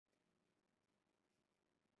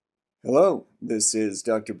Hello, this is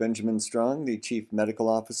Dr. Benjamin Strong, the Chief Medical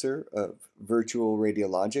Officer of Virtual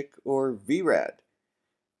Radiologic, or vRad.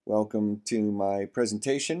 Welcome to my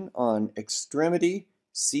presentation on Extremity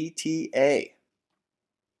CTA.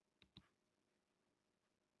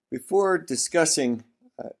 Before discussing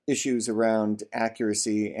issues around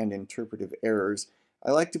accuracy and interpretive errors, I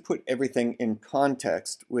like to put everything in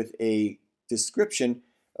context with a description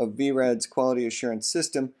of vRad's quality assurance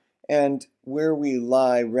system and where we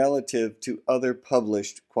lie relative to other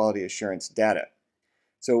published quality assurance data.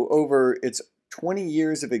 So over its 20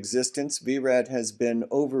 years of existence, vRad has been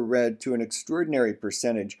overread to an extraordinary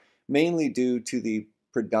percentage, mainly due to the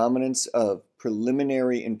predominance of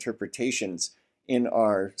preliminary interpretations in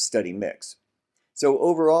our study mix. So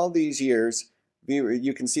over all these years,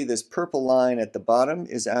 you can see this purple line at the bottom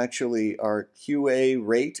is actually our QA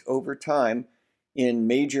rate over time in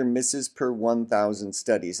major misses per 1,000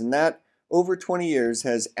 studies. And that, over 20 years,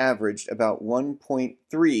 has averaged about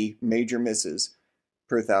 1.3 major misses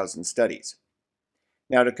per 1,000 studies.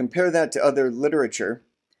 Now, to compare that to other literature,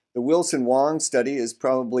 the Wilson-Wong study is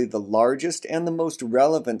probably the largest and the most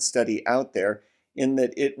relevant study out there in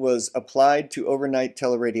that it was applied to overnight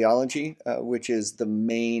teleradiology, which is the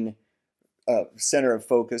main center of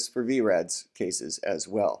focus for vRad's cases as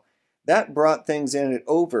well. That brought things in at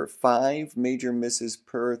over 5 major misses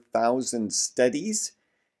per 1,000 studies,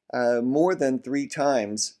 more than 3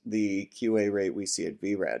 times the QA rate we see at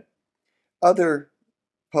vRad. Other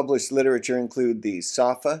published literature include the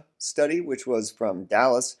SOFA study, which was from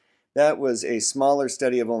Dallas. That was a smaller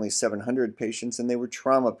study of only 700 patients, and they were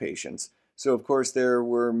trauma patients. So, of course, there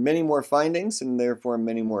were many more findings and therefore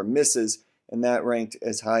many more misses, and that ranked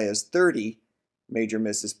as high as 30 major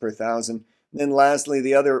misses per 1,000. And then lastly,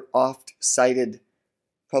 the other oft-cited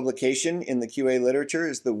publication in the QA literature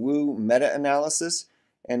is the Wu meta-analysis,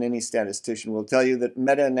 and any statistician will tell you that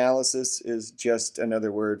meta-analysis is just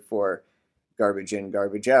another word for garbage in,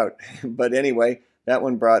 garbage out. But anyway, that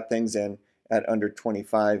one brought things in at under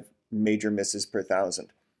 25 major misses per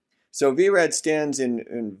 1,000. So vRad stands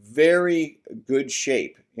in very good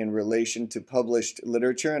shape in relation to published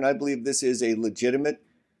literature, and I believe this is a legitimate,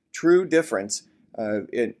 true difference.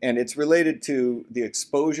 And it's related to the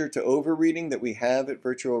exposure to overreading that we have at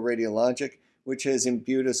Virtual Radiologic, which has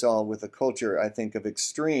imbued us all with a culture, I think, of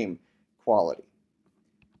extreme quality.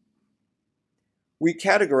 We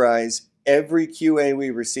categorize every QA we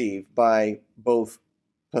receive by both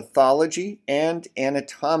pathology and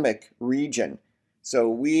anatomic region. So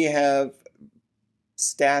we have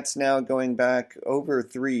stats now going back over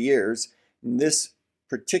 3 years. This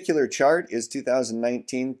particular chart is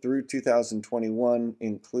 2019 through 2021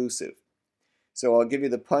 inclusive. So I'll give you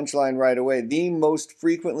the punchline right away. The most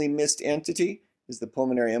frequently missed entity is the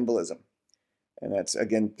pulmonary embolism. And that's,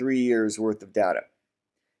 again, 3 years worth of data.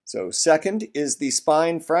 So second is the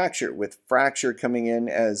spine fracture, with fracture coming in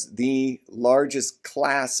as the largest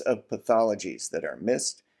class of pathologies that are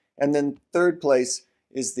missed. And then third place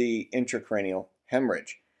is the intracranial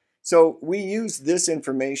hemorrhage. So we use this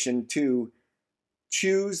information to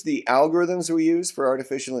choose the algorithms we use for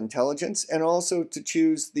artificial intelligence and also to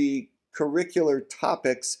choose the curricular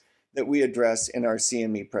topics that we address in our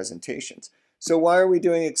CME presentations. So why are we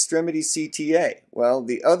doing Extremity CTA? Well,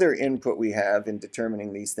 the other input we have in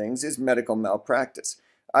determining these things is medical malpractice.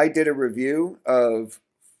 I did a review of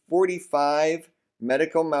 45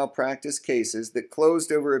 medical malpractice cases that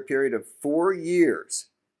closed over a period of 4 years.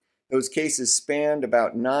 Those cases spanned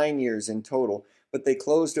about 9 years in total, but they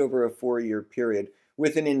closed over a 4-year period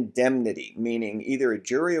with an indemnity, meaning either a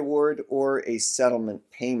jury award or a settlement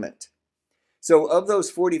payment. So of those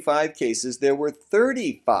 45 cases, there were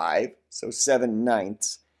 35, so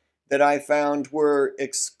 7/9, that I found were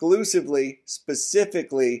exclusively,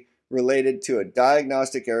 specifically related to a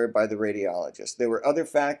diagnostic error by the radiologist. There were other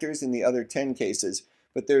factors in the other 10 cases,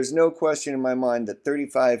 but there's no question in my mind that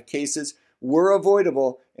 35 cases were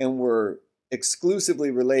avoidable and were exclusively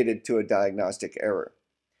related to a diagnostic error.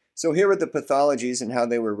 So here are the pathologies and how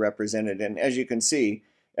they were represented. And as you can see,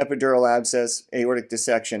 epidural abscess, aortic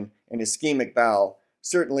dissection, and ischemic bowel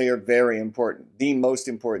certainly are very important, the most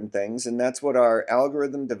important things, and that's what our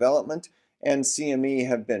algorithm development and CME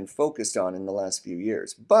have been focused on in the last few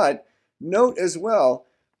years. But note as well,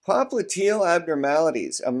 popliteal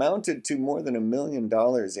abnormalities amounted to more than $1 million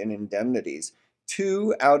in indemnities,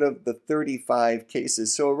 2 out of the 35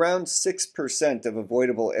 cases. So around 6% of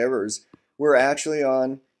avoidable errors were actually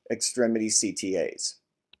on extremity CTAs.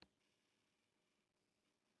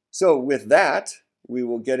 So with that, we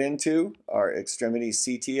will get into our extremity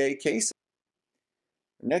CTA case.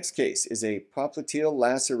 The next case is a popliteal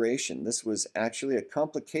laceration. This was actually a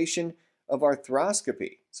complication of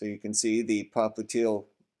arthroscopy. So you can see the popliteal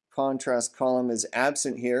contrast column is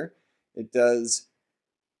absent here. It does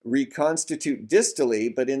reconstitute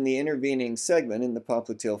distally, but in the intervening segment in the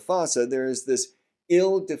popliteal fossa, there is this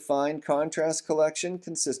ill-defined contrast collection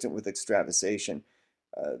consistent with extravasation.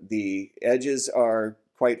 The edges are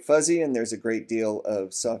quite fuzzy, and there's a great deal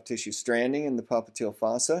of soft tissue stranding in the popliteal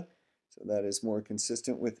fossa, so that is more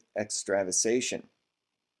consistent with extravasation.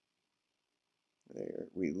 There,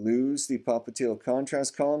 we lose the popliteal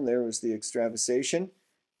contrast column. There was the extravasation.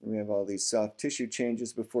 And we have all these soft tissue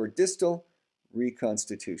changes before distal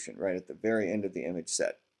reconstitution, right at the very end of the image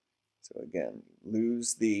set. So again,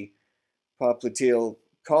 lose the popliteal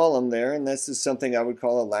column there, and this is something I would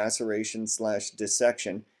call a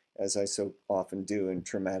laceration/dissection, as I so often do in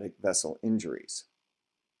traumatic vessel injuries.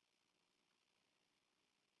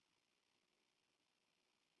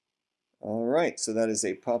 All right, so that is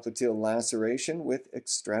a popliteal laceration with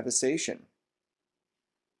extravasation.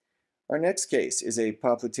 Our next case is a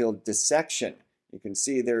popliteal dissection. You can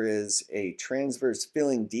see there is a transverse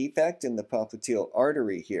filling defect in the popliteal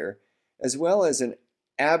artery here, as well as an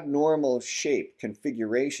abnormal shape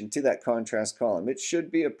configuration to that contrast column. It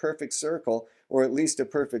should be a perfect circle, or at least a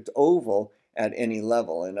perfect oval at any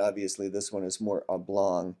level, and obviously this one is more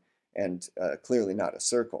oblong and clearly not a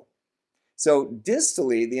circle. So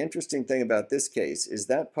distally, the interesting thing about this case is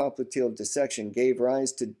that popliteal dissection gave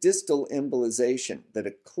rise to distal embolization that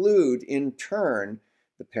occlude in turn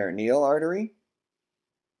the perineal artery,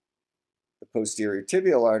 the posterior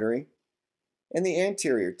tibial artery, and the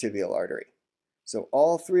anterior tibial artery. So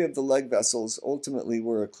all three of the leg vessels ultimately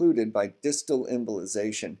were occluded by distal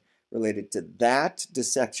embolization related to that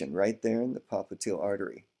dissection right there in the popliteal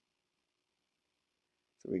artery.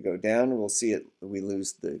 So we go down and we'll see it, we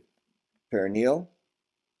lose the perineal,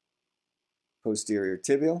 posterior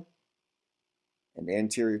tibial, and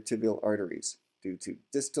anterior tibial arteries due to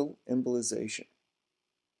distal embolization.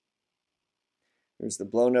 There's the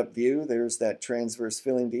blown up view. There's that transverse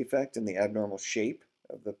filling defect and the abnormal shape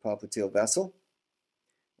of the popliteal vessel.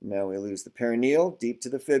 Now we lose the perineal deep to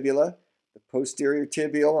the fibula, the posterior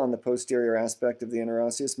tibial on the posterior aspect of the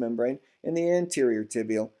interosseous membrane, and the anterior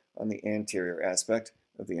tibial on the anterior aspect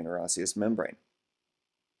of the interosseous membrane.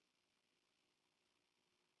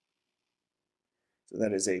 So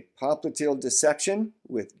that is a popliteal dissection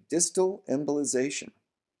with distal embolization.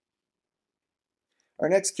 Our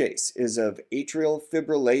next case is of atrial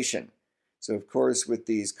fibrillation. So of course, with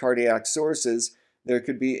these cardiac sources, there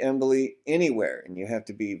could be emboli anywhere, and you have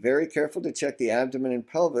to be very careful to check the abdomen and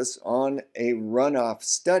pelvis on a runoff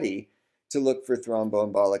study to look for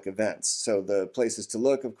thromboembolic events. So the places to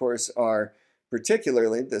look, of course, are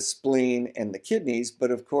particularly the spleen and the kidneys,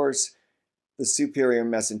 but of course, the superior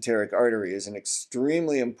mesenteric artery is an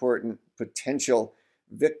extremely important potential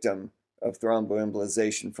victim of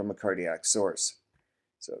thromboembolization from a cardiac source.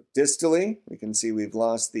 So distally, we can see we've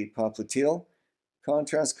lost the popliteal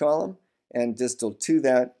contrast column, and distal to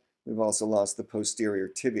that, we've also lost the posterior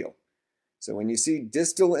tibial. So when you see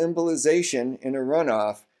distal embolization in a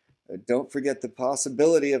runoff, don't forget the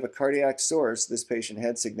possibility of a cardiac source. This patient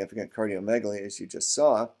had significant cardiomegaly, as you just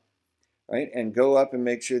saw. Right, and go up and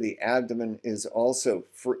make sure the abdomen is also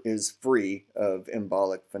free of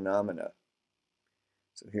embolic phenomena.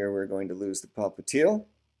 So here we're going to lose the popliteal,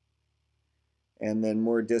 and then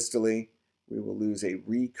more distally, we will lose a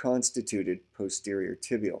reconstituted posterior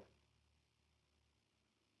tibial.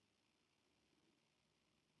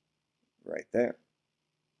 Right there.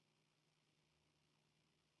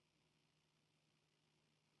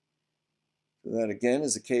 So that again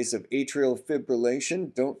is a case of atrial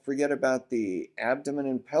fibrillation. Don't forget about the abdomen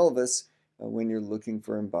and pelvis when you're looking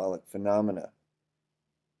for embolic phenomena.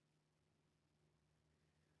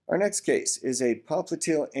 Our next case is a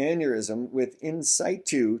popliteal aneurysm with in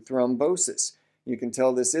situ thrombosis. You can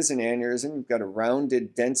tell this is an aneurysm. You've got a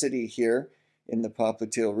rounded density here in the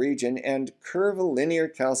popliteal region and curvilinear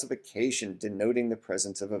calcification denoting the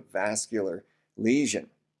presence of a vascular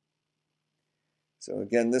lesion. So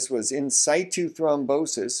again, this was in situ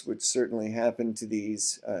thrombosis, which certainly happened to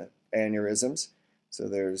these aneurysms. So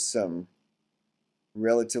there's some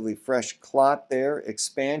relatively fresh clot there,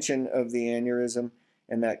 expansion of the aneurysm,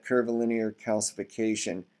 and that curvilinear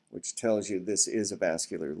calcification, which tells you this is a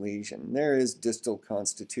vascular lesion. There is distal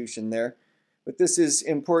constitution there, but this is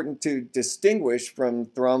important to distinguish from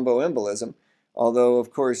thromboembolism, although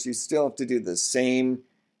of course you still have to do the same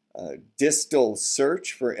distal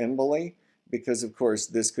search for emboli, because of course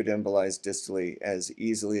this could embolize distally as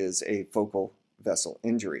easily as a focal vessel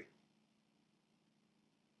injury.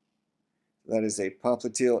 That is a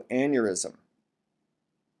popliteal aneurysm.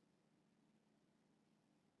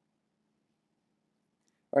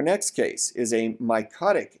 Our next case is a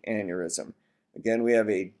mycotic aneurysm. Again, we have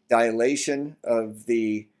a dilation of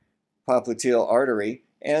the popliteal artery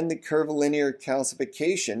and the curvilinear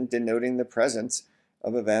calcification denoting the presence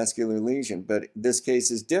of a vascular lesion. But this case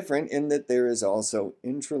is different in that there is also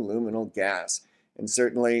intraluminal gas. And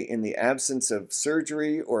certainly in the absence of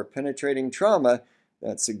surgery or penetrating trauma,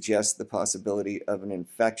 that suggests the possibility of an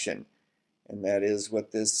infection. And that is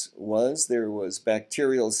what this was. There was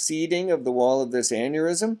bacterial seeding of the wall of this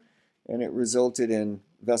aneurysm, and it resulted in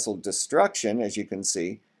vessel destruction, as you can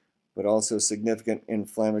see, but also significant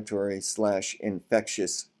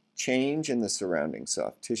inflammatory/infectious change in the surrounding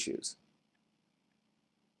soft tissues.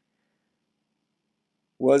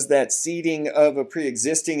 Was that seeding of a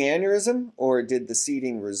pre-existing aneurysm, or did the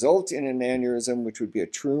seeding result in an aneurysm, which would be a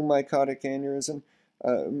true mycotic aneurysm?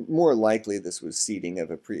 More likely this was seeding of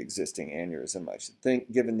a pre-existing aneurysm, I should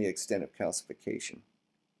think, given the extent of calcification.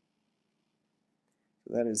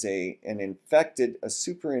 So that is a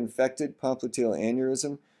super-infected popliteal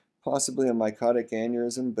aneurysm, possibly a mycotic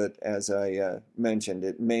aneurysm, but as I mentioned,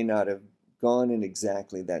 it may not have gone in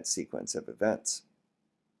exactly that sequence of events.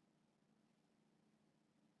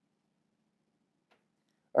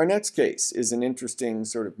 Our next case is an interesting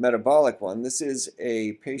sort of metabolic one. This is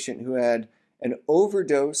a patient who had an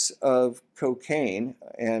overdose of cocaine,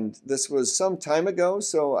 and this was some time ago,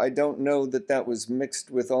 so I don't know that that was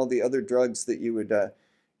mixed with all the other drugs that you would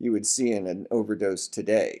see in an overdose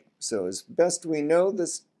today. So as best we know,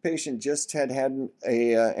 this patient just had an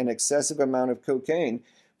excessive amount of cocaine,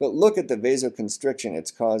 but look at the vasoconstriction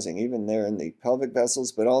it's causing, even there in the pelvic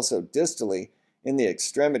vessels, but also distally in the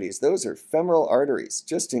extremities. Those are femoral arteries,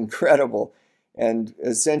 just incredible, and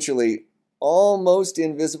essentially almost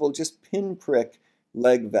invisible, just pinprick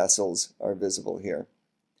leg vessels are visible here.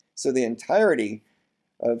 So the entirety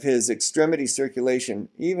of his extremity circulation,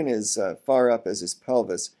 even as far up as his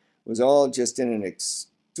pelvis, was all just in an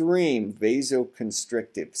extreme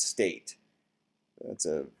vasoconstrictive state. That's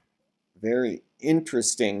a very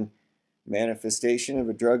interesting manifestation of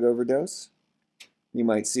a drug overdose. You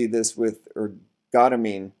might see this with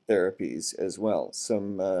ergotamine therapies as well.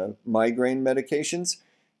 Some migraine medications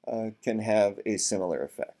can have a similar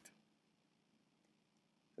effect.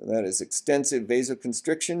 So that is extensive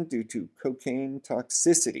vasoconstriction due to cocaine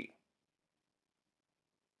toxicity.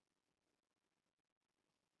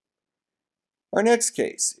 Our next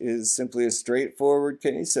case is simply a straightforward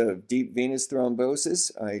case of deep venous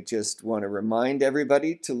thrombosis. I just want to remind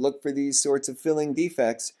everybody to look for these sorts of filling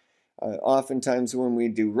defects. Oftentimes when we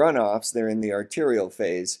do runoffs, they're in the arterial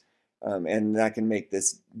phase, and that can make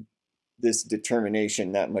this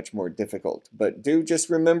determination that much more difficult. But do just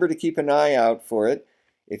remember to keep an eye out for it.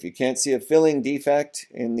 If you can't see a filling defect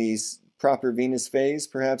in these proper venous phase,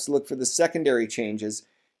 perhaps look for the secondary changes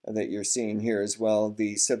that you're seeing here as well.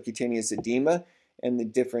 The subcutaneous edema and the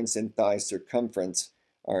difference in thigh circumference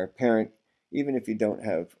are apparent even if you don't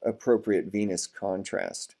have appropriate venous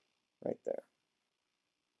contrast right there.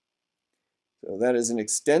 So that is an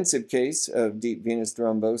extensive case of deep venous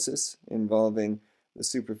thrombosis involving the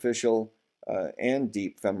superficial and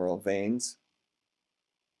deep femoral veins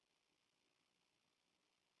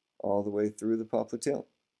all the way through the popliteal.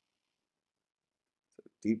 So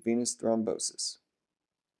deep venous thrombosis.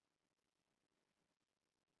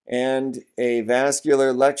 And a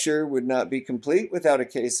vascular lecture would not be complete without a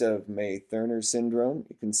case of May-Thurner syndrome.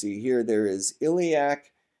 You can see here there is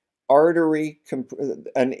iliac artery,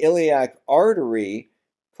 an iliac artery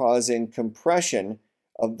causing compression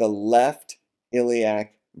of the left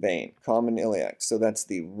iliac vein, common iliac. So that's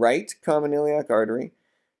the right common iliac artery.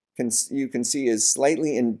 You can see is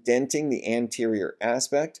slightly indenting the anterior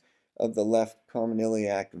aspect of the left common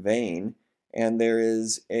iliac vein, and there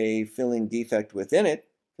is a filling defect within it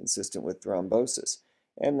consistent with thrombosis,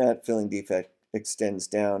 and that filling defect extends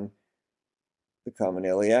down the common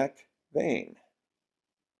iliac vein.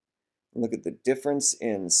 Look at the difference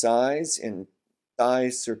in size, in thigh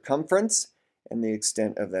circumference, and the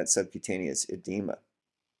extent of that subcutaneous edema.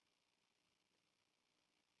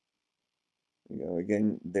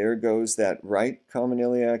 Again, there goes that right common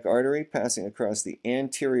iliac artery passing across the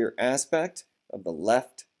anterior aspect of the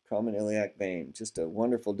left common iliac vein. Just a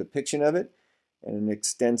wonderful depiction of it, and an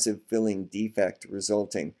extensive filling defect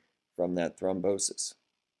resulting from that thrombosis.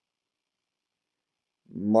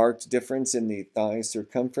 Marked difference in the thigh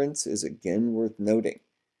circumference is again worth noting.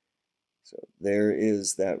 So there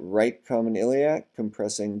is that right common iliac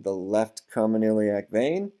compressing the left common iliac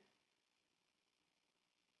vein,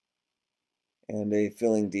 and a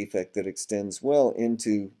filling defect that extends well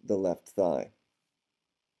into the left thigh.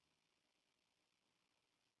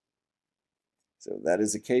 So that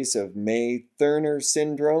is a case of May-Thurner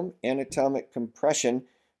syndrome, anatomic compression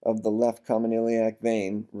of the left common iliac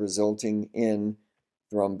vein resulting in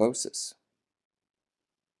thrombosis.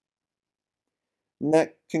 And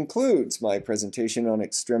that concludes my presentation on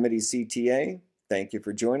extremity CTA. Thank you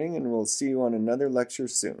for joining, and we'll see you on another lecture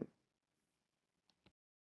soon.